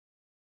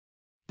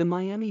The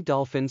Miami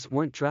Dolphins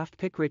weren't draft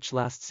pick rich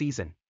last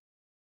season.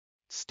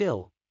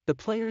 Still, the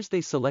players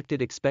they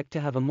selected expect to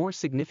have a more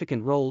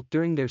significant role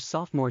during their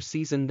sophomore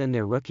season than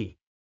their rookie.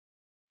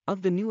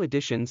 Of the new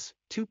additions,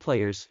 2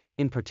 players,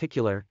 in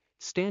particular,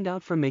 stand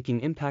out for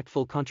making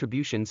impactful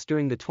contributions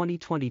during the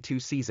 2022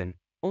 season.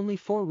 Only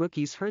 4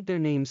 rookies heard their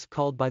names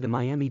called by the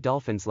Miami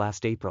Dolphins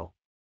last April.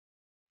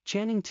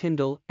 Channing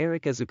Tindall,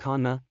 Eric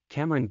Ezukanma,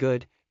 Cameron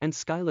Goode, and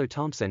Skylar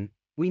Thompson.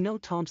 We know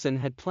Thompson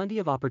had plenty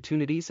of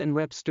opportunities and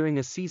reps during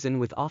a season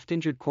with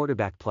oft-injured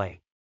quarterback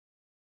play.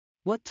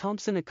 What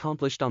Thompson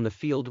accomplished on the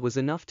field was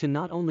enough to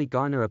not only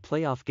garner a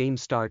playoff game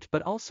start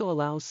but also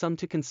allow some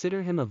to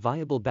consider him a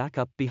viable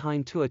backup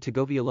behind Tua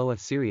Tagovailoa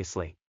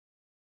seriously.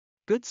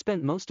 Goode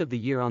spent most of the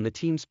year on the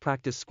team's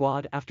practice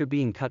squad after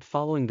being cut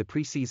following the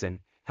preseason.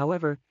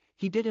 However,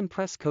 he did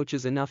impress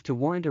coaches enough to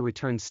warrant a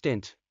return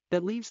stint.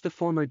 That leaves the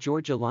former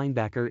Georgia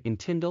linebacker in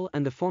Tindall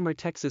and the former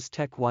Texas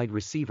Tech wide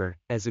receiver,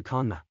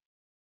 Ezukanma.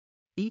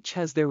 Each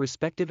has their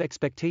respective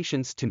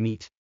expectations to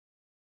meet.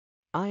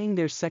 Eyeing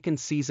their second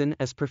season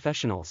as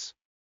professionals.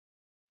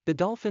 The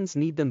Dolphins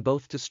need them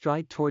both to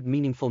stride toward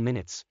meaningful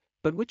minutes,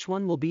 but which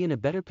one will be in a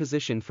better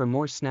position for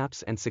more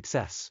snaps and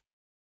success?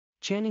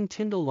 Channing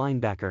Tindall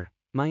linebacker.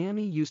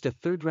 Miami used a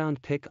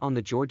 3rd-round pick on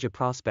the Georgia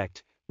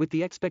prospect, with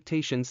the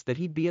expectations that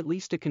he'd be at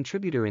least a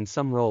contributor in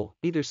some role,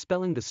 either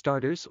spelling the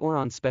starters or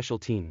on special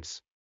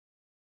teams.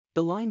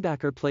 The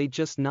linebacker played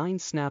just 9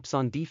 snaps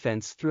on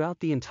defense throughout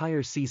the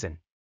entire season.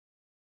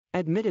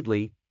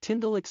 Admittedly,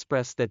 Tindall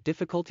expressed that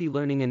difficulty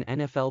learning an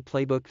NFL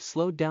playbook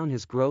slowed down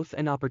his growth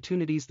and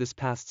opportunities this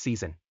past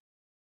season.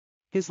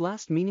 His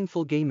last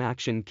meaningful game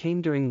action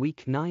came during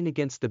Week 9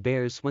 against the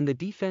Bears when the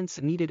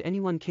defense needed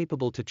anyone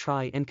capable to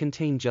try and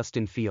contain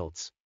Justin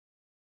Fields.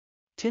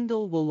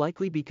 Tindall will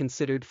likely be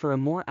considered for a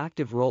more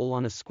active role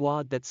on a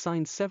squad that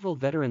signed several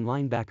veteran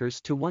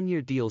linebackers to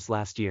 1-year deals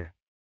last year.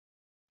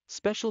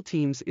 Special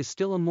teams is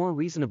still a more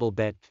reasonable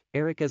bet.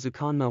 Eric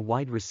Ezukanma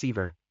wide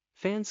receiver.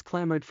 Fans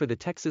clamored for the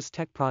Texas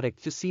Tech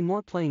product to see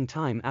more playing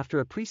time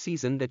after a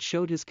preseason that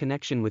showed his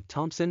connection with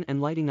Thompson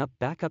and lighting up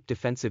backup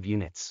defensive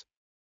units.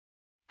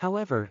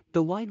 However,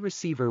 the wide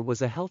receiver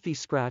was a healthy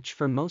scratch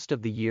for most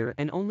of the year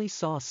and only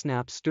saw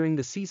snaps during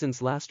the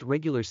season's last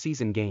regular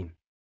season game.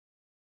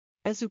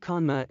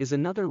 Ezukanma is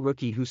another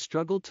rookie who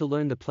struggled to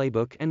learn the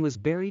playbook and was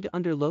buried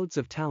under loads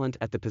of talent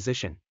at the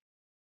position.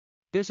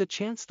 There's a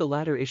chance the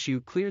latter issue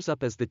clears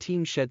up as the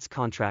team sheds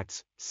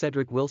contracts,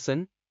 Cedric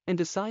Wilson, and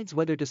decides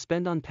whether to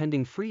spend on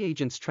pending free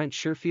agents Trent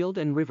Sherfield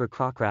and River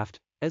Crocraft.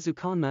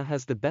 Ezukanma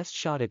has the best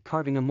shot at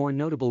carving a more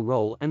notable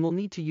role and will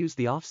need to use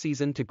the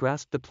offseason to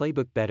grasp the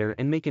playbook better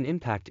and make an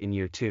impact in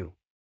year 2.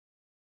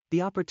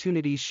 The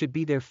opportunities should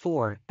be there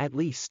for, at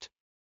least,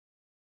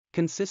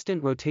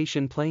 consistent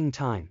rotation playing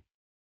time.